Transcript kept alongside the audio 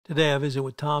Today I visit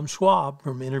with Tom Schwab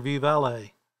from Interview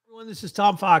Valet. Everyone, this is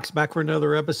Tom Fox back for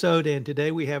another episode, and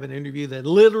today we have an interview that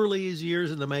literally is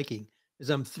years in the making, as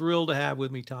I'm thrilled to have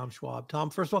with me Tom Schwab. Tom,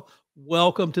 first of all,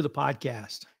 welcome to the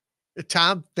podcast.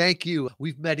 Tom, thank you.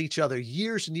 We've met each other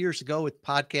years and years ago at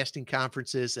podcasting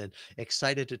conferences and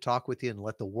excited to talk with you and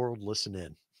let the world listen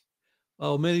in.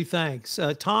 Oh, many thanks.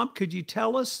 Tom, could you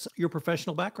tell us your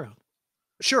professional background?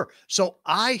 Sure. So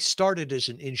I started as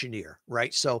an engineer,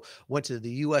 right? So went to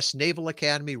the US Naval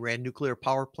Academy, ran nuclear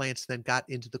power plants, then got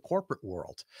into the corporate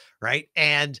world, right?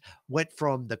 And went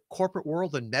from the corporate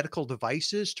world and medical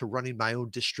devices to running my own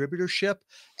distributorship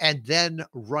and then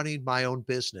running my own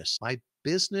business. My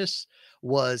business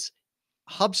was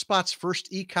HubSpot's first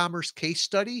e-commerce case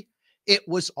study. It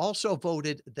was also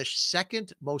voted the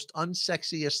second most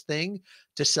unsexiest thing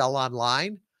to sell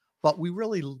online, but we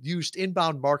really used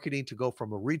inbound marketing to go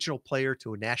from a regional player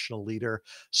to a national leader.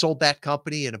 Sold that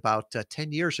company, and about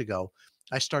 10 years ago,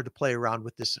 I started to play around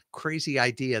with this crazy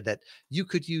idea that you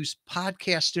could use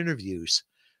podcast interviews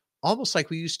almost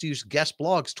like we used to use guest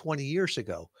blogs 20 years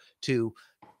ago to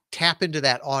tap into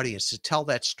that audience, to tell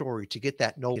that story, to get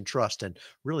that know and trust. And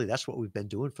really, that's what we've been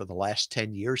doing for the last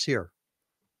 10 years here.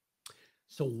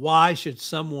 So why should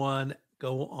someone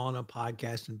go on a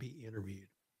podcast and be interviewed?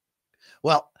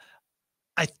 Well,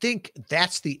 I think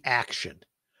that's the action,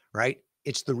 right?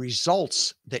 It's the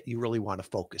results that you really want to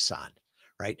focus on,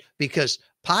 right? Because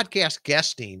podcast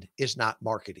guesting is not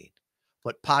marketing,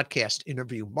 but podcast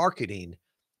interview marketing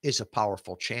is a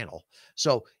powerful channel.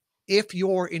 So if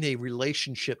you're in a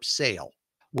relationship sale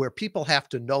where people have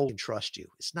to know and trust you,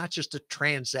 it's not just a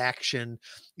transaction.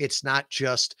 It's not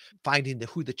just finding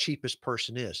who the cheapest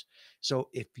person is. So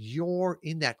if you're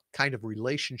in that kind of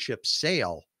relationship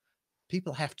sale,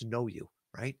 people have to know you,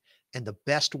 right? And the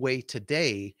best way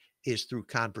today is through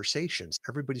conversations.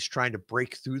 Everybody's trying to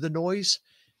break through the noise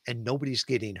and nobody's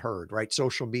getting heard, right?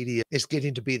 Social media is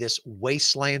getting to be this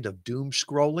wasteland of doom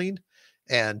scrolling.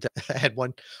 And I had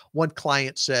one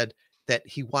client said that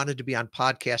he wanted to be on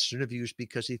podcast interviews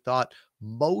because he thought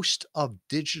most of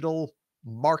digital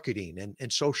marketing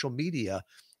and social media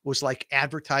was like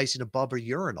advertising above a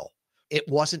urinal. It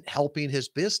wasn't helping his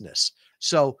business.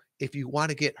 So if you want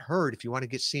to get heard, if you want to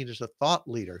get seen as a thought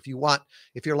leader, if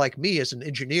you're like me as an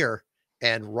engineer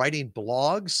and writing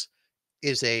blogs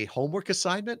is a homework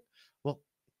assignment, well,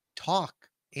 talk,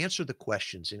 answer the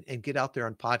questions and get out there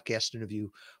on podcast interview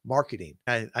marketing.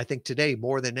 I think today,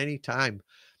 more than any time,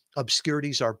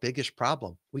 obscurity is our biggest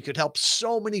problem. We could help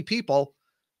so many people.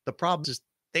 The problem is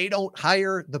they don't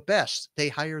hire the best. They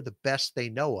hire the best they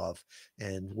know of,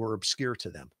 and we're obscure to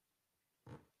them.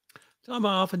 Tom,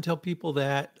 I often tell people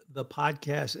that the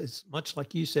podcast is much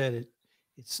like you said,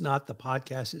 it's not the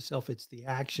podcast itself, it's the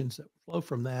actions that flow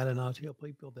from that. And I'll tell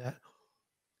people that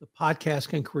the podcast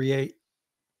can create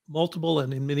multiple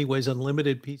and in many ways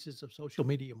unlimited pieces of social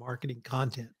media marketing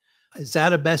content. Is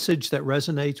that a message that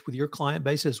resonates with your client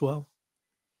base as well?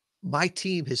 My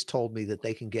team has told me that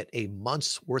they can get a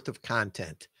month's worth of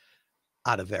content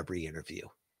out of every interview,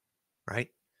 right?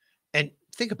 And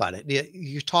think about it.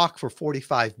 You talk for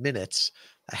 45 minutes,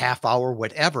 a half hour,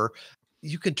 whatever.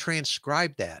 You can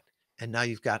transcribe that. And now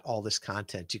you've got all this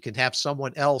content. You can have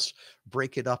someone else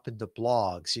break it up into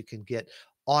blogs. You can get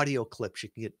audio clips. You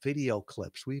can get video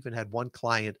clips. We even had one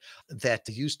client that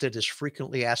used it as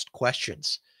frequently asked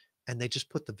questions. And they just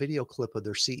put the video clip of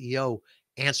their CEO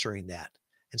answering that.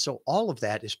 And so all of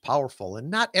that is powerful.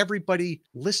 And not everybody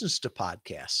listens to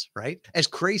podcasts, right? As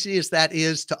crazy as that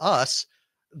is to us,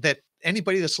 that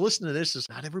anybody that's listening to this is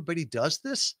not everybody does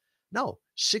this. No,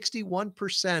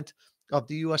 61% of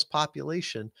the US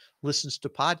population listens to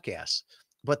podcasts,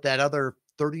 but that other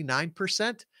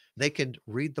 39%, they can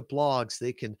read the blogs,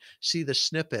 they can see the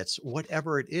snippets,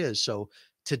 whatever it is. So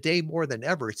today more than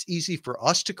ever, it's easy for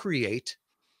us to create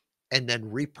and then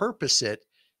repurpose it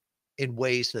in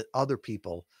ways that other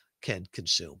people can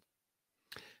consume.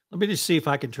 Let me just see if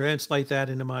I can translate that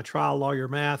into my trial lawyer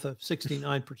math of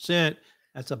 69%.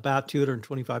 That's about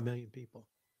 225 million people.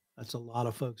 That's a lot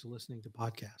of folks listening to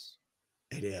podcasts.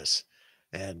 It is.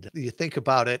 And you think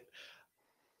about it,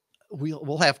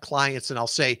 we'll have clients and I'll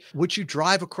say, would you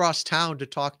drive across town to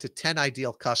talk to 10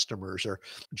 ideal customers or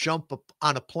jump up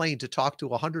on a plane to talk to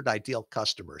 100 ideal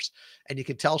customers? And you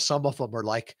can tell some of them are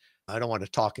like, I don't want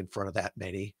to talk in front of that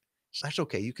many. So that's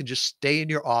okay. You can just stay in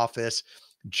your office,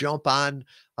 jump on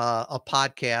a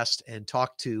podcast and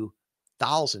talk to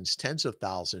thousands, tens of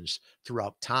thousands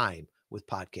throughout time with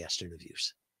podcast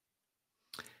interviews.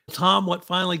 Tom, what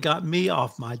finally got me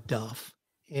off my duff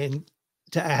and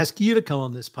to ask you to come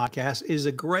on this podcast is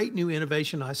a great new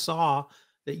innovation I saw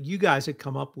that you guys had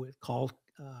come up with called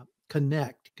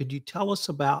Connect, Could you tell us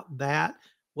about that,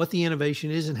 what the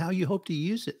innovation is, and how you hope to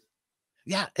use it?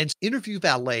 Yeah, and Interview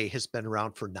Valet has been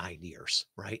around for 9 years,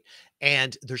 right?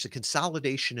 And there's a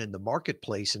consolidation in the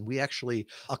marketplace, and we actually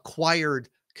acquired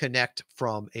Connect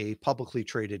from a publicly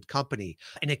traded company,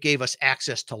 and it gave us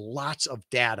access to lots of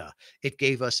data. It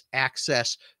gave us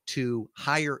access to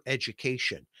higher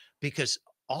education because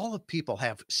all of people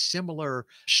have similar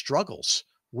struggles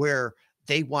where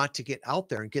they want to get out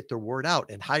there and get their word out,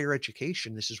 and higher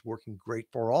education, this is working great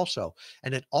for also.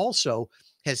 And it also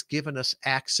has given us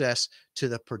access to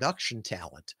the production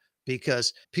talent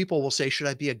because people will say, should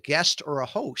I be a guest or a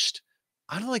host?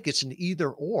 I don't think it's an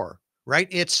either or, right?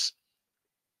 It's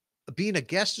being a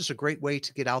guest is a great way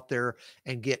to get out there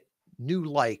and get new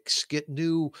likes, get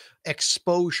new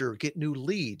exposure, get new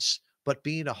leads. But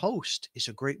being a host is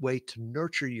a great way to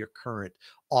nurture your current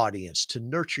audience, to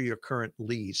nurture your current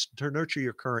leads, to nurture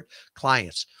your current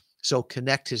clients. So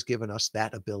Connect has given us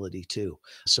that ability too.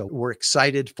 So we're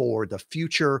excited for the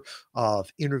future of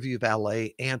Interview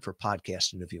Valet and for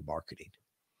podcast interview marketing.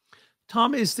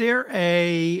 Tom, is there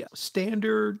a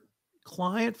standard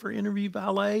client for Interview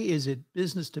Valet? Is it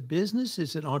business to business?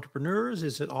 Is it entrepreneurs?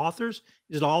 Is it authors?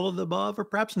 Is it all of the above, or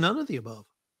perhaps none of the above?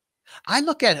 I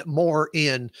look at it more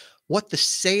in what the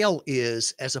sale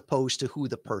is as opposed to who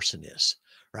the person is,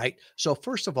 right? So,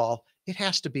 first of all, it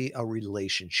has to be a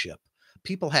relationship.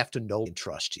 People have to know and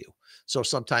trust you. So,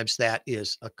 sometimes that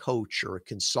is a coach or a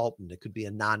consultant, it could be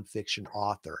a nonfiction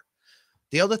author.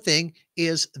 The other thing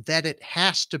is that it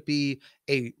has to be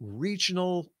a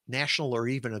regional, national, or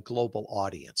even a global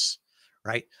audience,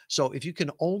 right? So, if you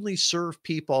can only serve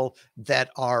people that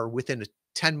are within a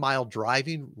 10-mile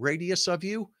driving radius of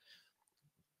you,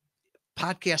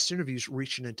 podcast interviews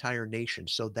reach an entire nation,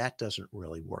 so that doesn't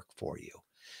really work for you.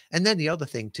 And then the other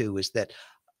thing too is that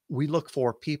we look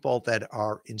for people that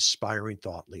are inspiring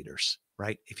thought leaders,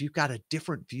 right? If you've got a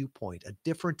different viewpoint, a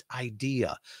different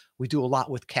idea, we do a lot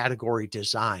with category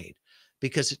design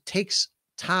because it takes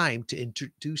time to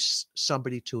introduce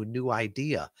somebody to a new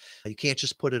idea. You can't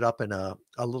just put it up in a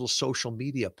little social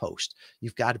media post.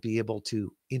 You've got to be able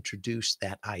to introduce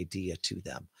that idea to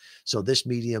them. So this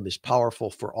medium is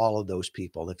powerful for all of those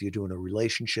people. If you're doing a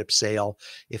relationship sale,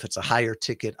 if it's a higher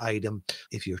ticket item,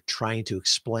 if you're trying to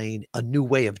explain a new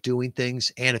way of doing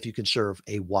things, and if you can serve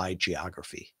a wide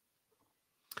geography.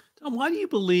 Tom, why do you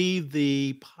believe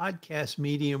the podcast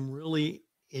medium really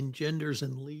engenders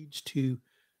and leads to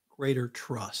greater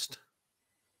trust?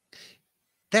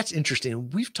 That's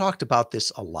interesting. We've talked about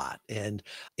this a lot, and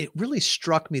it really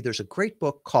struck me. There's a great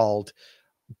book called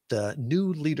The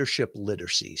New Leadership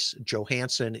Literacies.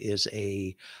 Johansson is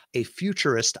a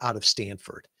futurist out of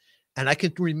Stanford. And I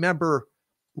can remember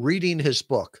reading his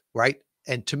book, right?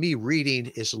 And to me, reading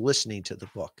is listening to the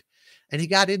book. And he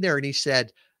got in there and he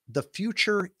said, the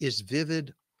future is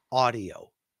vivid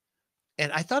audio.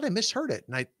 And I thought I misheard it.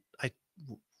 And I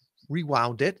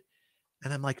rewound it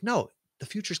and I'm like, no, the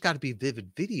future's got to be vivid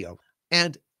video.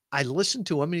 And I listened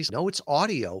to him and he's, no, it's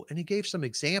audio. And he gave some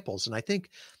examples. And I think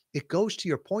it goes to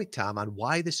your point, Tom, on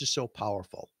why this is so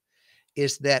powerful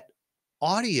is that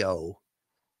audio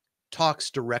talks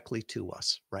directly to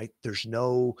us, right? There's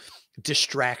no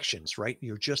distractions, right?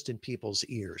 You're just in people's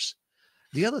ears.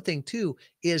 The other thing too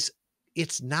is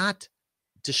it's not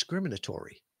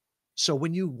discriminatory. So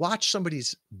when you watch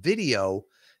somebody's video,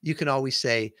 you can always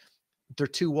say, they're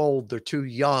too old, they're too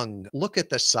young. Look at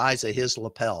the size of his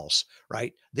lapels,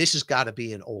 right? This has got to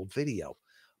be an old video.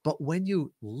 But when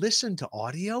you listen to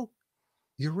audio,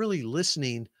 you're really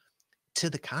listening to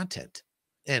the content.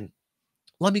 And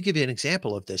let me give you an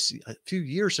example of this. A few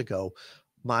years ago,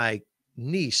 my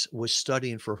niece was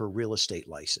studying for her real estate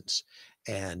license,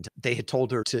 and they had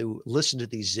told her to listen to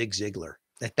these Zig Ziglar.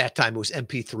 At that time, it was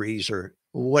MP3s or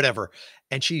whatever.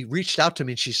 And she reached out to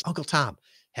me and she's, Uncle Tom,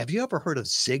 have you ever heard of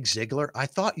Zig Ziglar? I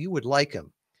thought you would like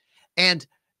him. And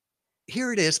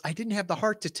here it is. I didn't have the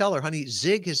heart to tell her, honey,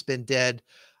 Zig has been dead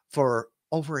for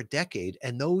over a decade.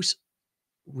 And those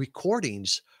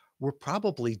recordings were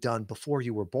probably done before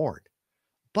you were born.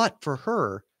 But for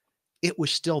her, it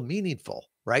was still meaningful,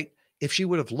 right? If she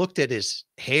would have looked at his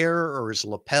hair or his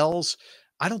lapels,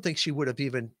 I don't think she would have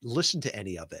even listened to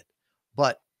any of it.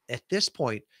 But at this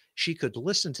point, she could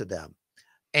listen to them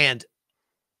and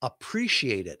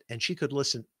appreciate it. And she could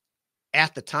listen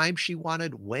at the time she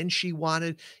wanted, when she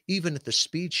wanted, even at the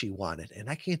speed she wanted. And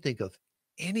I can't think of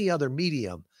any other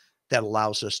medium that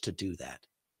allows us to do that.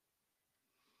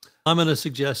 I'm going to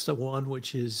suggest the one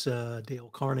which is Dale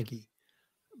Carnegie,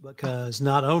 because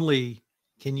not only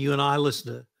can you and I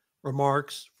listen to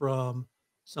remarks from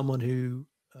someone who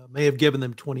may have given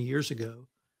them 20 years ago,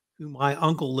 who my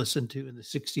uncle listened to in the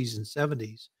 60s and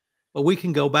 70s. But we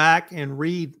can go back and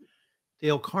read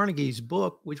Dale Carnegie's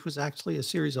book, which was actually a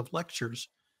series of lectures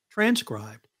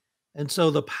transcribed. And so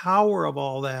the power of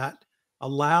all that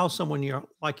allows someone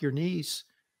like your niece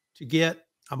to get,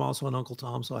 I'm also an Uncle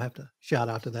Tom, so I have to shout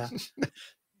out to that.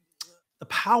 The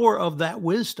power of that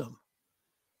wisdom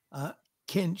uh,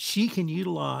 she can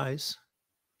utilize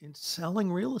in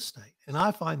selling real estate. And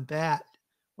I find that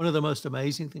one of the most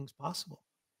amazing things possible.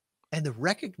 And the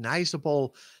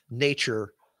recognizable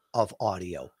nature of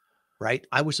audio, right?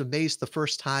 I was amazed the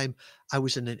first time I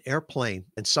was in an airplane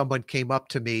and someone came up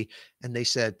to me and they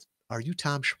said, "Are you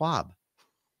Tom Schwab?"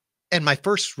 And my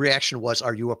first reaction was,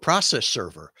 "Are you a process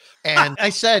server?" And I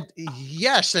said,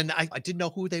 "Yes." And I didn't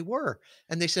know who they were.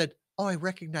 And they said, "Oh, I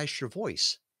recognized your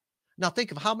voice." Now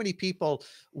think of how many people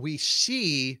we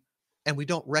see and we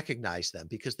don't recognize them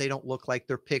because they don't look like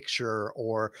their picture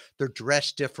or they're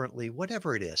dressed differently,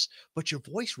 whatever it is. But your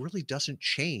voice really doesn't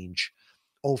change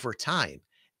over time.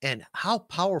 And how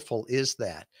powerful is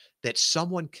that, that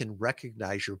someone can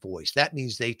recognize your voice? That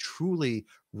means they truly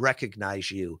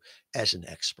recognize you as an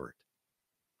expert.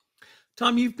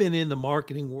 Tom, you've been in the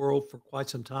marketing world for quite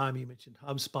some time. You mentioned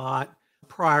HubSpot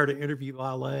prior to Interview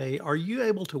Valet. Are you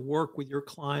able to work with your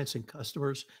clients and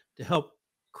customers to help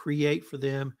create for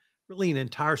them really an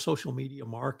entire social media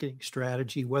marketing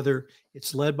strategy, whether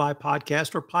it's led by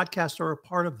podcast or podcasts are a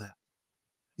part of that?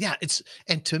 Yeah,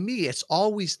 and to me, it's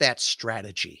always that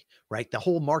strategy, right? The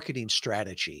whole marketing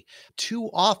strategy. Too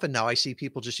often now I see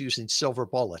people just using silver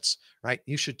bullets, right?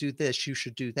 You should do this, you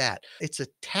should do that. It's a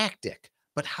tactic,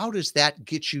 but how does that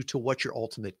get you to what your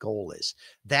ultimate goal is?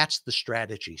 That's the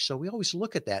strategy. So we always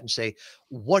look at that and say,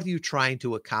 what are you trying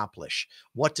to accomplish?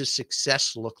 What does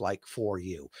success look like for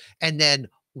you? And then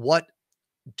what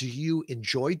do you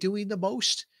enjoy doing the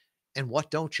most and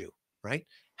what don't you, right?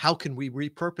 How can we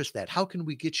repurpose that? How can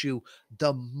we get you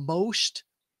the most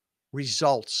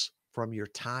results from your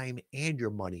time and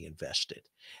your money invested?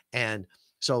 And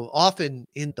so often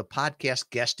in the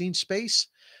podcast guesting space,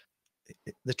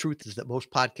 the truth is that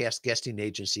most podcast guesting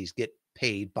agencies get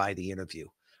paid by the interview,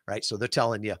 right? So they're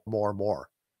telling you more and more.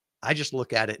 I just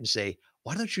look at it and say,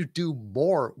 why don't you do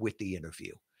more with the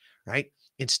interview, right?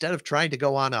 Instead of trying to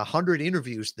go on 100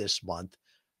 interviews this month,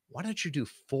 why don't you do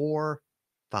 4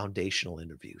 foundational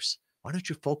interviews? Why don't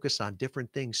you focus on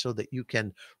different things so that you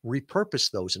can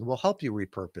repurpose those and we'll help you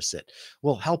repurpose it.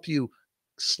 We'll help you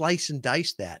slice and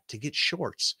dice that to get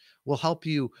shorts. We'll help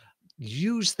you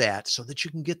use that so that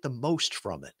you can get the most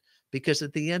from it. Because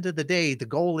at the end of the day, the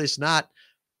goal is not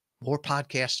more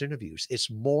podcast interviews,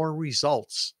 it's more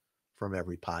results from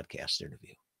every podcast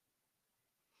interview.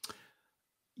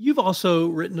 You've also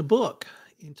written a book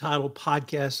entitled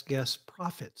Podcast Guest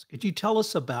Profits. Could you tell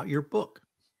us about your book?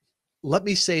 Let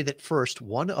me say that first,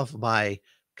 one of my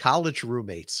college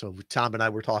roommates, so Tom and I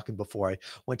were talking before I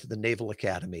went to the Naval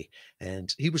Academy,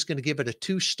 and he was going to give it a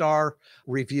 2-star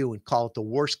review and call it the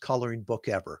worst coloring book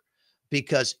ever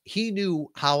because he knew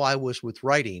how I was with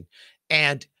writing.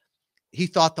 And he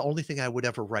thought the only thing I would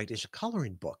ever write is a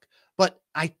coloring book. But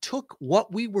I took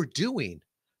what we were doing,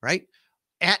 right,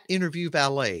 at Interview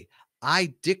Valet.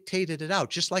 I dictated it out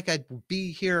just like I'd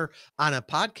be here on a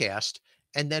podcast.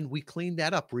 And then we cleaned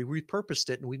that up. We repurposed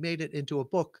it and we made it into a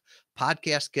book,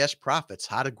 Podcast Guest Profits,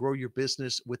 How to Grow Your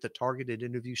Business with a Targeted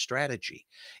Interview Strategy.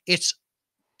 It's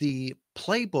the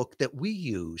playbook that we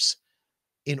use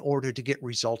in order to get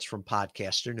results from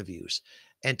podcast interviews.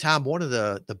 And Tom, one of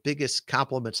the biggest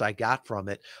compliments I got from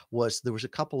it was there was a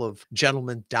couple of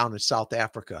gentlemen down in South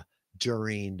Africa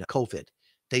during COVID.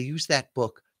 They used that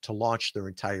book to launch their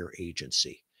entire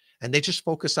agency. And they just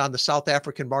focused on the South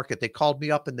African market. They called me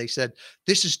up and they said,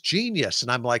 "This is genius." And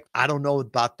I'm like, "I don't know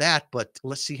about that, but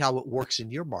let's see how it works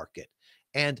in your market."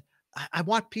 And I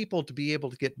want people to be able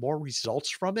to get more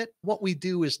results from it. What we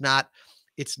do is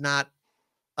it's not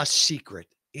a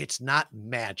secret. It's not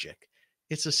magic.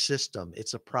 It's a system.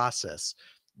 It's a process.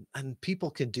 And people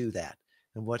can do that.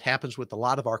 And what happens with a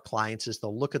lot of our clients is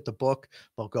they'll look at the book,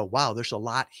 they'll go, wow, there's a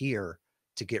lot here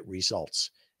to get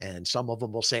results. And some of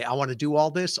them will say, I want to do all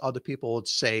this. Other people would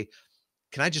say,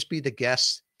 can I just be the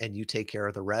guest and you take care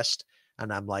of the rest?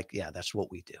 And I'm like, yeah, that's what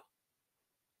we do.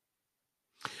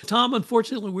 Tom,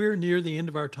 unfortunately, we're near the end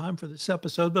of our time for this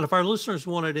episode. But if our listeners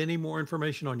wanted any more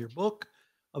information on your book,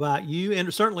 about you,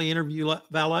 and certainly Interview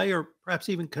Valet, or perhaps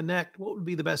even connect, what would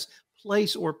be the best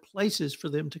place or places for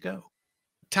them to go?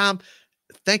 Tom,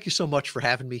 thank you so much for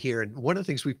having me here. And one of the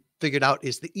things we figured out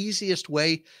is the easiest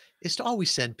way is to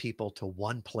always send people to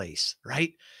one place,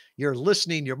 right? You're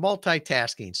listening, you're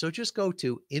multitasking. So just go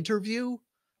to interviewvalet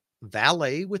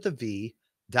with a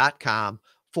V.com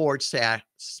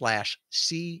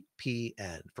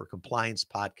com/CPN for Compliance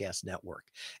Podcast Network.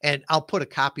 And I'll put a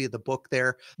copy of the book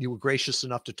there. You were gracious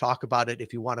enough to talk about it.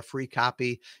 If you want a free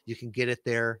copy, you can get it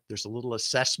there. There's a little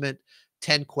assessment,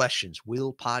 10 questions.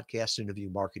 Will podcast interview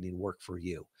marketing work for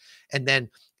you? And then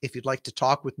if you'd like to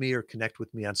talk with me or connect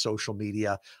with me on social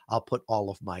media, I'll put all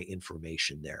of my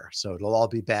information there. So it'll all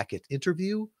be back at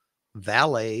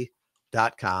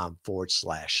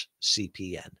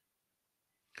interviewvalet.com/CPN.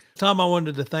 Tom, I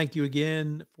wanted to thank you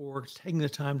again for taking the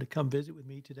time to come visit with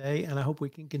me today, and I hope we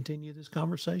can continue this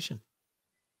conversation.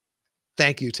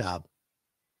 Thank you, Tom.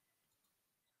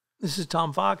 This is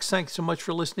Tom Fox. Thanks so much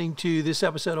for listening to this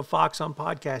episode of Fox on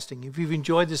Podcasting. If you've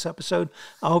enjoyed this episode,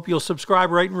 I hope you'll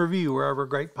subscribe, rate, and review wherever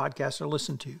great podcasts are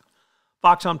listened to.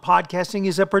 Fox on Podcasting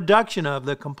is a production of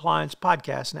the Compliance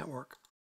Podcast Network.